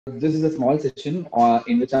This is a small session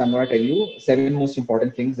in which I'm going to tell you 7 most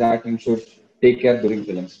important things that you should take care during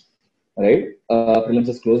prelims. Right? Prelims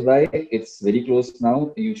is close by. It's very close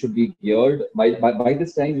now. You should be geared. By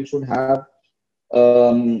this time, you should have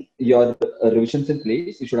your revisions in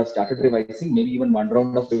place. You should have started revising. Maybe even one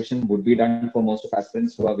round of revision would be done for most of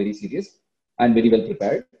aspirants who are very serious and very well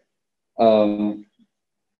prepared. Um,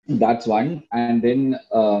 that's one. And then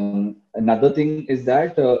another thing is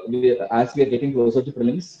that as we are getting closer to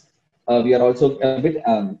prelims, we are also a bit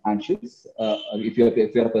anxious. If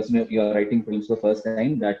you're a person you're writing prelims for the first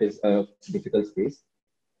time, that is a difficult space.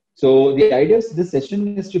 So the idea of this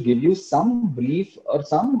session is to give you some brief or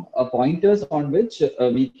some pointers on which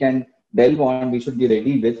we can delve on. We should be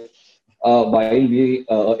ready with while we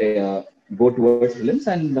go towards prelims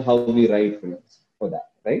and how we write prelims for that.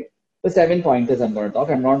 Right? The 7 pointers I'm going to talk.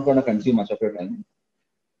 I'm not going to consume much of your time.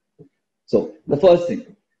 So the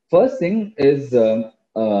first thing is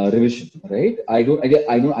revision, right? I know,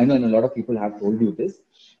 and a lot of people have told you this,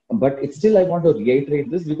 but it's still I want to reiterate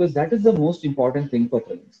this because that is the most important thing for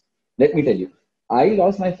prelims. Let me tell you, I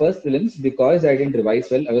lost my first prelims because I didn't revise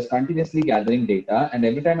well. I was continuously gathering data, and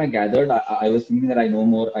every time I gathered, I was thinking that I know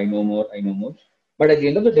more, I know more, I know more. But at the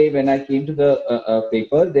end of the day, when I came to the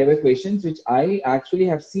paper, there were questions which I actually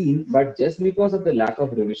have seen, but just because of the lack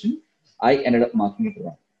of revision, I ended up marking it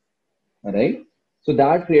wrong. Right? So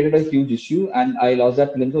that created a huge issue, and I lost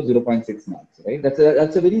that prelim of 0.6 marks. Right? That's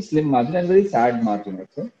a very slim margin and very sad margin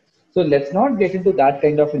also. So let's not get into that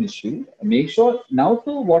kind of an issue. Make sure now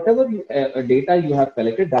to whatever data you have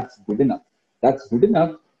collected, that's good enough. That's good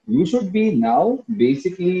enough. You should be now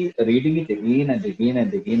basically reading it again and again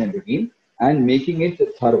and again and again and making it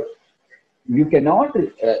thorough. You cannot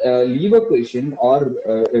leave a question or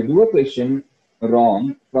do a question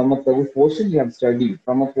wrong from a portion you have studied,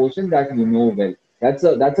 from a portion that you know well. That's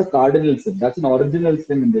a cardinal sin. That's an original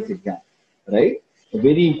sin in this exam, right?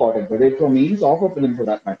 Very important. But it's a means of a film for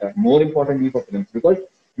that matter. More importantly for films because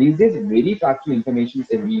these days very factual information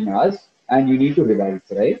is being asked and you need to revise,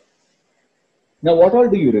 right? Now, what all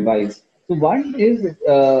do you revise? So one is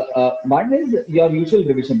your usual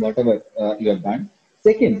revision, whatever you have done.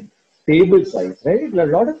 Second, table size, right? A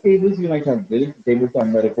lot of tables you might have built, tables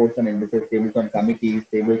on the reports and indices, tables on committees,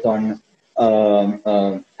 tables on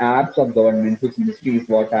apps of government, which ministries,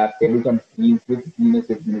 what apps, tables on schemes, which schemes,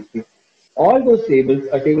 which ministries. All those tables,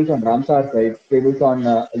 tables on Ramsar sites, tables on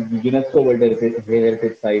UNESCO World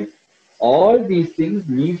Heritage sites, all these things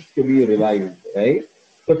need to be revised, right?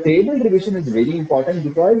 So table revision is very important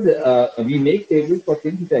because we make tables for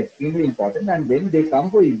things which are extremely important and then they come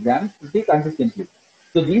for exams pretty consistently.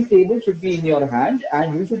 So these tables should be in your hand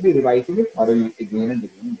and you should be revising it thoroughly again and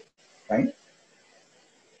again. Right?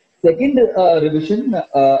 Second revision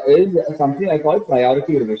is something I call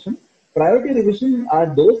priority revision. Priority revision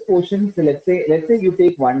are those portions. Let's say you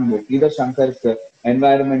take one book, either Shankar's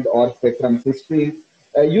Environment or Spectrum's History.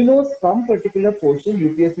 You know some particular portion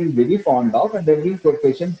UPSC is very fond of, and there will be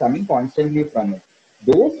questions coming constantly from it.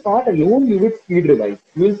 Those part alone you will speed revise.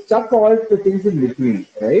 You will chuck all the things in between,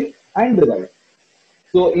 right, and revise.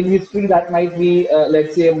 So in history, that might be,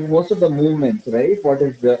 let's say, most of the movements, right? What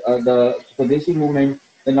is the Swadeshi movement,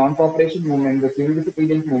 the non-cooperation movement, the civil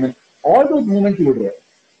disobedience movement, all those movements you would read,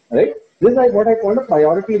 right? This is like what I call a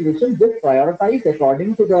priority revision. Just prioritize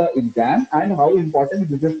according to the exam and how important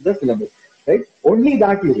this is the syllabus, right? Only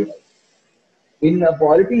that you revise. In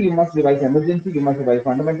polity, you must revise emergency, you must revise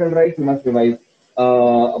fundamental rights, you must revise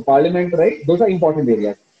parliament rights. Those are important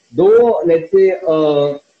areas. Though, let's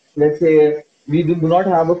say we do not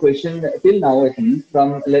have a question till now, at least,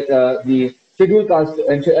 from the scheduled caste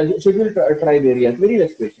and scheduled tribe areas, very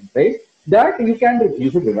less questions, right? That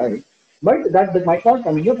you should revise, but that might not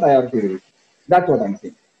come in your priority revision. That's what I'm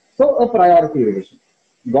saying. So, a priority revision.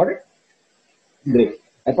 Got it? Great.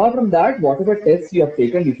 Apart from that, whatever tests you have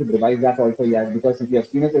taken, you should revise that also, yes, because if you have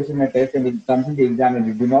seen a question in a test and it comes in the exam and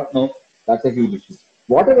you do not know, that's a huge issue.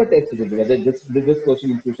 Whatever test you did, whether this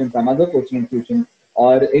coaching institution, some other coaching institution,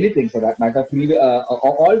 or anything for that matter,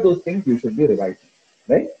 all those things you should be revising,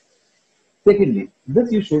 right? Secondly,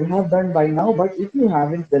 this you should have done by now, but if you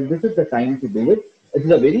haven't, then this is the time to do it. This is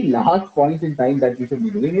the very last point in time that you should be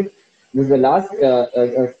doing it. This is the last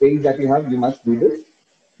stage that you have. You must do this.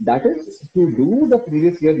 That is to do the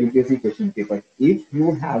previous year UPSC question paper. If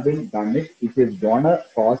you haven't done it, it is gonna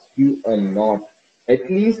cost you a lot. At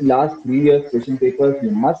least last 3 years question papers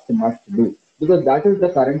you must do because that is the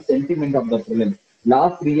current sentiment of the prelim.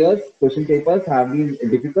 Last 3 years question papers have been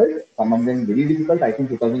difficult. Some of them very difficult. I think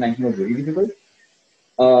 2019 was very difficult.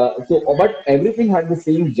 But everything had the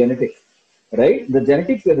same genetics, right? The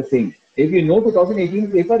genetics were the same. If you know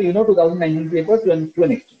 2018 paper, you know 2019 paper to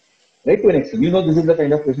an extent, right? To an extent, you know this is the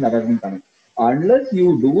kind of question that has been coming. Unless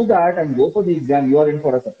you do that and go for the exam, you are in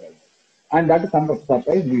for a surprise, and that is some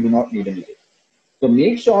surprise we do not need in life. So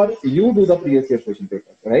make sure you do the previous year question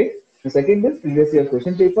paper, right? The second is previous year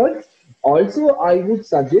question paper. Also, I would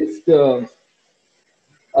suggest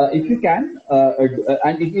if you can,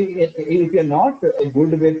 and if you're not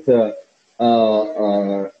good with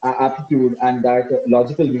aptitude and that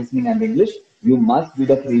logical reasoning and English, you must do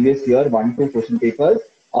the previous year 1-2 question papers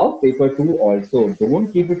of paper 2 also.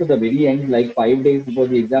 Don't keep it to the very end, like 5 days before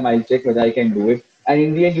the exam. I'll check whether I can do it. And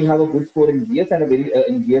in the end, you have a good score in GS and a very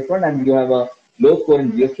in GS1, and you have a low score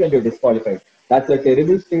in GS2, and you're disqualified. That's a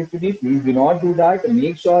terrible state to be. Please do not do that.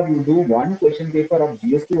 Make sure you do one question paper of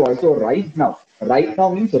GS2 also right now. Right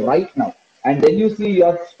now means right now. And then you see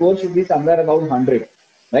your score should be somewhere about 100.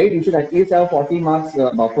 Right? You should at least have 40 marks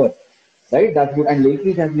buffer. Right? That's good. And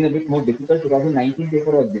lately it has been a bit more difficult. 2019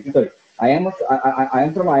 paper was difficult. I am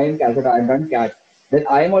from IIM Calcutta. I've done CAT. Then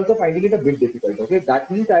I am also finding it a bit difficult. Okay, that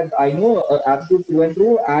means I know aptitude through and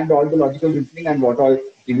through, and all the logical reasoning and what all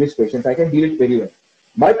English questions. I can deal it very well.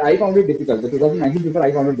 But I found it difficult. The 2019 paper,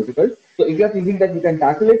 I found it difficult. So if you are thinking that you can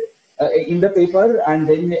tackle it in the paper and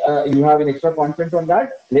then you have an extra confidence on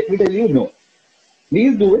that, let me tell you, no.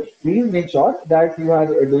 Please do it. Please make sure that you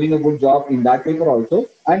are doing a good job in that paper also.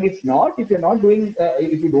 And if you're not doing,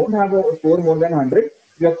 if you don't have a score more than 100,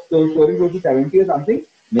 you're scoring close to 70 or something,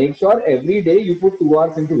 make sure every day you put 2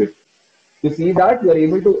 hours into it. To see that you are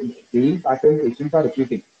able to, same pattern questions are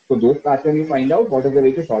repeating. So those patterns you find out what is the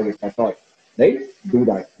way to solve it. That's all. Right? Do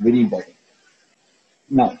that. Very important.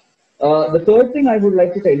 Now, the third thing I would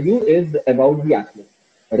like to tell you is about the atlas.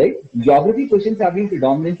 Right? Geography questions have been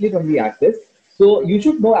predominantly from the atlas. So you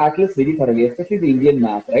should know atlas very thoroughly, especially the Indian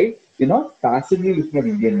map, right? You're not passively looking at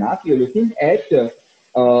Indian map. You're looking at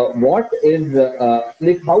what is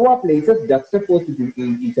like how are places juxtaposed to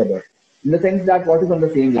each other. In the sense that what is on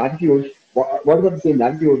the same latitude, what is on the same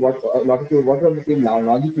latitude, what latitude, what is on the same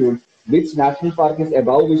longitude, which national park is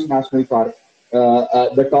above which national park,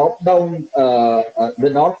 the top-down, the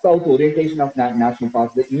north-south orientation of national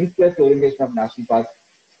parks, the east-west orientation of national parks,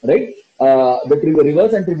 right? The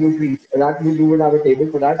rivers and tributaries, that we would have a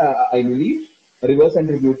table for that, I believe. Rivers and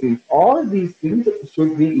tributaries, all these things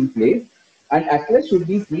should be in place, and atlas should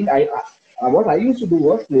be seen. What I used to do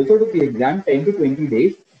was closer to the exam, 10 to 20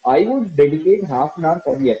 days, I would dedicate half an hour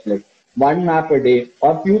for the atlas, one map a day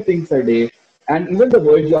or few things a day, and even the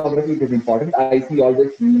world geography is important. I see all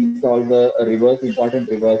the seas, all the rivers, important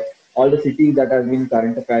rivers, all the cities that have been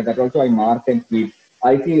current affairs. That also I mark and keep.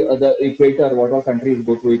 I see the equator, what all countries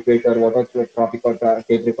go to equator, what was the tropical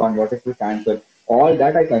Capricorn, what is the Cancer. All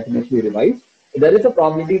that I continuously revise. There is a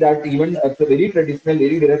probability that even a very traditional,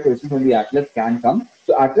 very direct question from the atlas can come.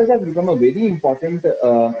 So atlas has become a very important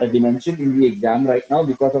dimension in the exam right now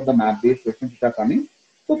because of the map-based questions which are coming.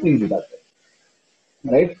 So please do that,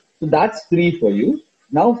 right? So that's three for you.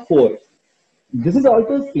 Now four. This is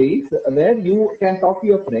also a place where you can talk to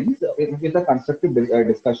your friends with a constructive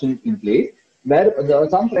discussion in place, where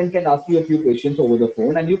some friend can ask you a few questions over the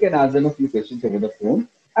phone, and you can ask them a few questions over the phone,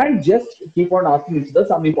 and just keep on asking each other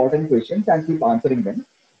some important questions and keep answering them.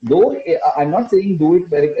 Though I'm not saying do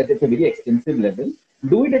it at a very extensive level,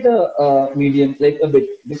 do it at a medium, like a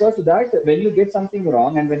bit, because that when you get something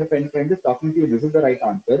wrong and when a friend is talking to you, this is the right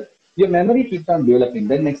answer, your memory keeps on developing.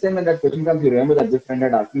 Then next time when that question comes, you remember that this friend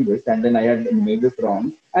had asked me this, and then I had made this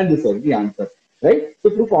wrong, and this was the answer, right? So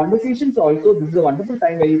through conversations also, this is a wonderful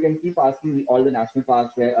time where you can keep asking all the national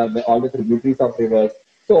parks, where all the tributaries of rivers.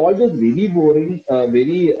 So all those very boring,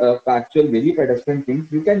 very factual, very pedestrian things,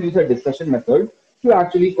 you can use a discussion method to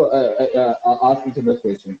actually ask each other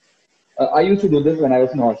questions. I used to do this when I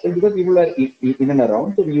was in hostel because people were in and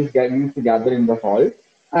around. So we used to gather in the hall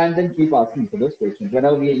and then keep asking each other questions.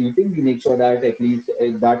 Whenever we are eating, we make sure that at least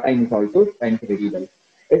that time is also spent very well.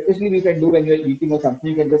 Especially we can do when you're eating or something,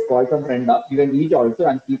 you can just call some friend up. You can eat also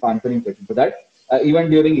and keep answering questions. So that even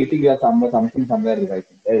during eating, you are something somewhere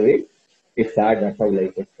revising. Right? It's sad. That's how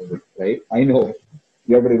life is, right? I know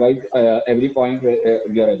you have to revise every point where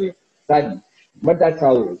you are away. Sad, but that's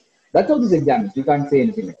how this exam is. You can't say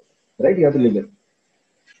anything else, right? You have to live it.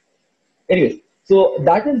 Anyways, so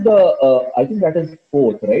that is the I think that is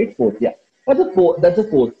fourth, right? Fourth, yeah. That's the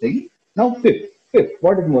fourth thing. Now fifth.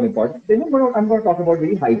 What is more important? Then I'm going to talk about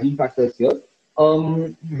very hygiene factors here.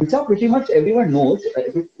 Which are pretty much everyone knows.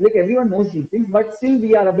 Like everyone knows these things, but still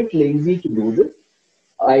we are a bit lazy to do this.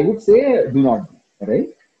 I would say do not do, right?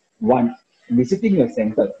 One, visiting your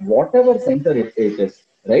center, whatever center it is,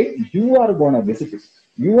 right? You are going to visit it.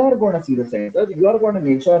 You are going to see the center. You are going to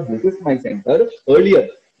make sure this is my center earlier.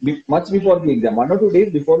 much before the exam, 1 or 2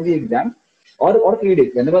 days before the exam, or 3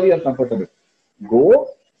 days, whenever you are comfortable. Go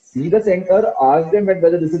see the center, ask them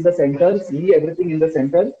whether this is the center, see everything in the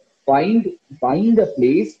center, find a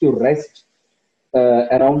place to rest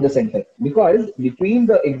around the center, because between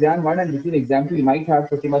the exam 1 and between exam 2 you might have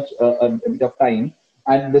pretty much a bit of time,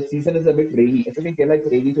 and the season is a bit rainy, especially in Kerala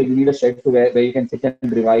it's rainy, so you need a shed to where you can sit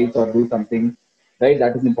and revise or do something, right?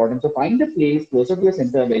 That is important. So find a place closer to your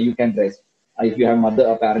center where you can rest. If you have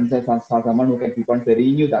mother parents or someone who can keep on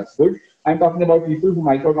ferrying you, that's good. I'm talking about people who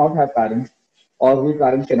might not have parents, or whose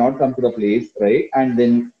parents cannot come to the place, right? And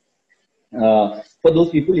then for those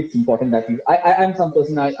people, it's important that I am some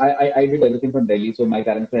person. I did everything from Delhi, so my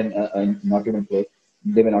parents were not even close.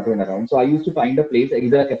 They were not even around. So I used to find a place,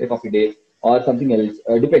 either a cafe coffee day or something else.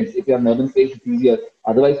 Depends. If you're in an urban space, it's easier.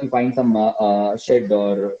 Otherwise, you find some shed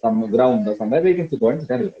or some ground or somewhere where you can sit and sit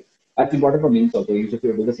and relax. That's important for me also. You should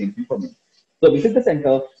do the same thing for me. So visit the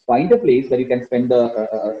center, find a place where you can spend the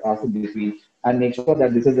hours in between, and make sure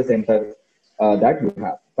that this is the center that you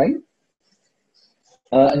have. Fine.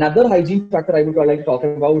 Another hygiene factor I would like to talk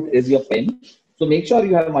about is your pen. So make sure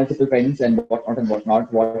you have multiple pens and whatnot and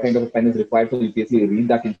whatnot. What kind of a pen is required for UPSC? Read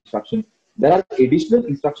that instruction. There are additional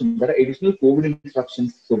instructions. There are additional COVID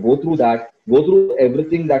instructions. So go through that. Go through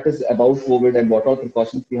everything that is about COVID and what all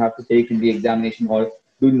precautions you have to take in the examination hall.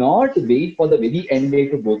 Do not wait for the very end day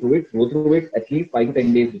to go through it. Go through it at least 5 to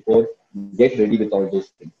 10 days before. Get ready with all those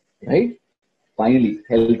things. Right? Finally,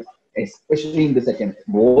 health, especially in this attempt,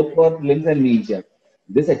 both for prelims and mains here.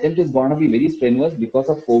 This attempt is going to be very strenuous because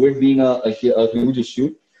of COVID being a huge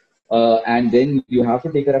issue. And then you have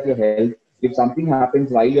to take care of your health. If something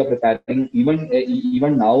happens while you're preparing,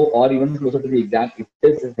 even now or even closer to the exam, if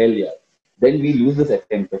it is hell, yeah, then we lose this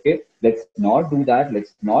attempt. Okay, let's not do that.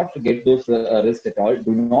 Let's not get those risks at all.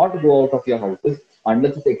 Do not go out of your houses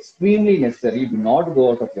unless it's extremely necessary. Do not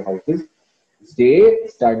go out of your houses. Stay,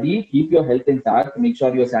 study, keep your health intact, make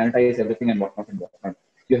sure you sanitize everything and whatnot and whatnot.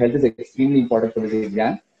 Your health is extremely important for this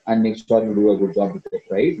exam, and make sure you do a good job with it,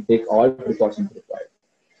 right? Take all precautions required.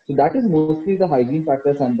 So that is mostly the hygiene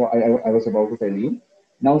factors I was about to tell you.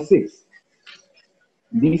 Now,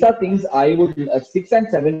 these are things I would, 6 and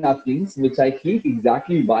 7 are things which I keep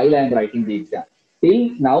exactly while I am writing the exam.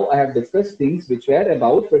 Till now, I have discussed things which were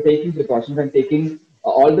about taking precautions and taking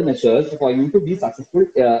all the measures for you to be successful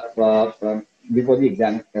before the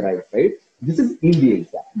exam arrives, right? This is in the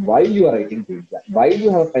exam, while you are writing the exam, while you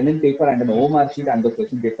have a pen and paper and an OMR sheet and the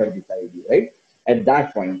question paper beside you, right? At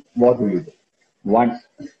that point, what do you do? One,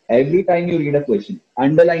 every time you read a question,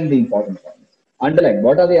 underline the important points. Underline.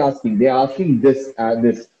 What are they asking? They are asking this.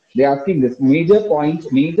 They are asking this. Major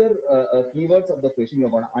points, major keywords of the question you're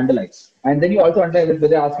going to underline. And then you also underline whether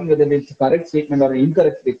they're asking whether it's a correct statement or an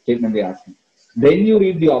incorrect statement they're asking. Then you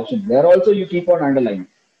read the option. There also you keep on underlining,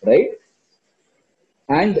 right?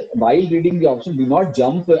 And while reading the option, do not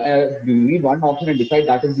jump. You read one option and decide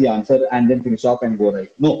that is the answer and then finish off and go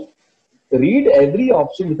right. No, read every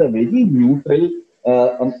option with a very neutral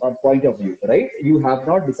point of view, right? You have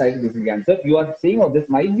not decided this is the answer. You are saying, oh, this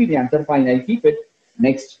might be the answer. Fine, I'll keep it.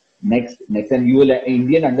 Next. And you will,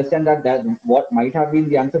 Indian, understand that what might have been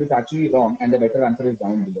the answer is actually wrong and the better answer is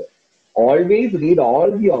down below. Always read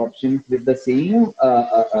all the options with the same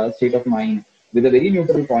state of mind, with a very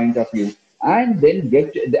neutral point of view. And then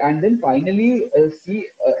finally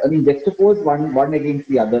juxtapose one against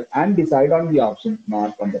the other and decide on the option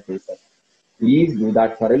marked on the paper. Please do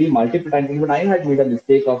that thoroughly multiple times. Even I had made a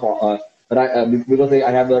mistake of because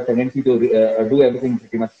I have a tendency to do everything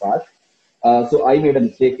pretty much fast. So I made a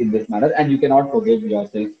mistake in this manner, and you cannot forgive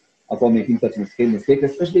yourself for making such mistakes,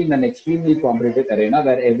 especially in an extremely competitive arena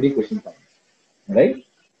where every question counts. Right?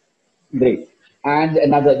 Great. And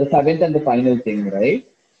the seventh and the final thing, right?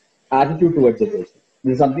 Attitude towards the question.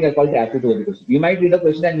 This is something I call the attitude towards the question. You might read a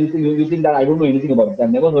question and you think that I don't know anything about it.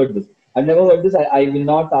 I've never heard this. I've never heard this. I will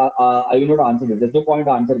not. I will not answer this. There's no point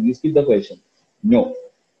to answer. You skip the question. No,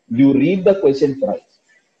 you read the question first.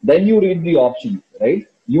 Then you read the options. Right.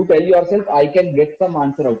 You tell yourself, I can get some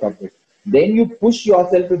answer out of this. Then you push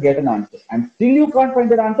yourself to get an answer. And still you can't find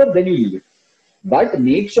that answer. Then you leave it. But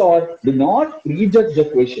make sure, do not prejudge the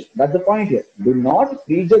question. That's the point here. Do not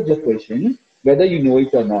prejudge the question whether you know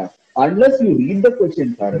it or not. Unless you read the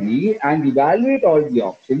question thoroughly and evaluate all the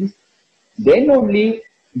options, then only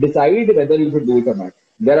decide whether you should do it or not.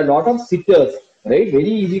 There are a lot of sitters, right? Very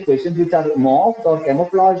easy questions which are mocked or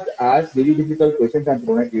camouflaged as very difficult questions and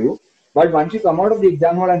thrown at you. But once you come out of the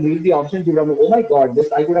exam hall and read the options, you will go, oh my God, this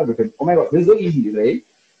I could have written. Oh my God, this is so easy, right?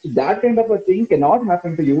 So that kind of a thing cannot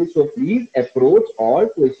happen to you. So please approach all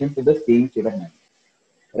questions with the same state of mind,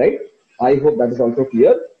 right? I hope that is also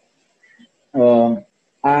clear.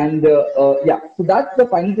 And yeah, so that's the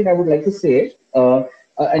final thing I would like to say.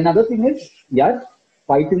 Another thing is, yeah,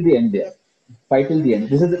 fight till the end there. Fight till the end.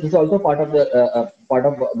 This is also part of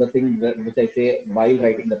the thing which I say while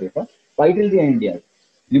writing the paper. Fight till the end, yeah.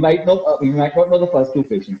 You might not know the first two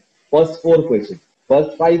questions, first four questions,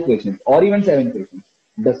 first five questions, or even seven questions.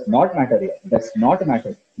 Does not matter here. Does not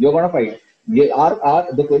matter. You're gonna fight.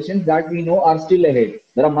 The questions that we know are still ahead.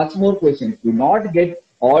 There are much more questions. Do not get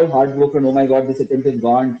all heartbroken. Oh my God, this attempt is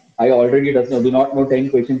gone. I already do not know 10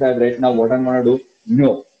 questions I've read now. What I'm gonna do?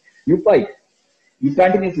 No. You fight. You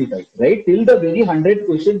continuously fight, right? Till the very 100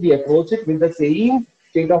 questions, we approach it with the same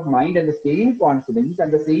state of mind and the same confidence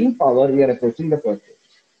and the same power we are approaching the first question.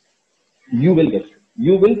 You will get.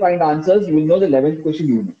 You will find answers. You will know the 11th question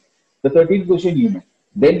you know. The 13th question you know.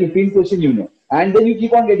 Then 15th question you know. And then you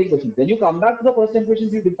keep on getting questions. Then you come back to the first 10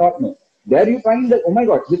 questions you did not know. There you find that, oh my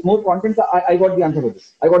God, with more confidence, I got the answer for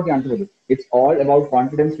this. I got the answer for this. It's all about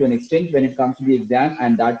confidence to an extent when it comes to the exam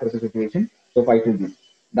and that process situation. So fight will be.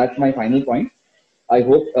 That's my final point. I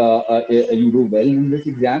hope you do well in this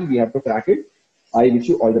exam. We have to crack it. I wish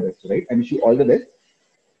you all the best, right? I wish you all the best.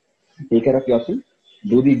 Take care of yourself,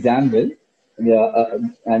 do the exam well, yeah,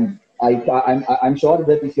 and I'm sure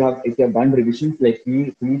that if you have done revisions like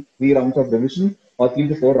three rounds of revision or 3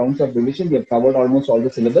 to 4 rounds of revision, you have covered almost all the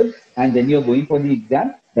syllabus, and then you're going for the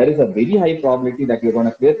exam. There is a very high probability that you're going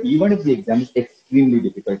to clear, even if the exam is extremely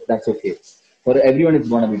difficult. That's okay. For everyone, it's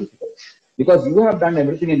going to be difficult because you have done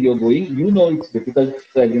everything and you're going. You know it's difficult,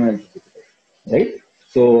 so everyone else is difficult, right?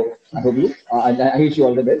 So I hope I wish you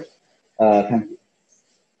all the best. Thank you.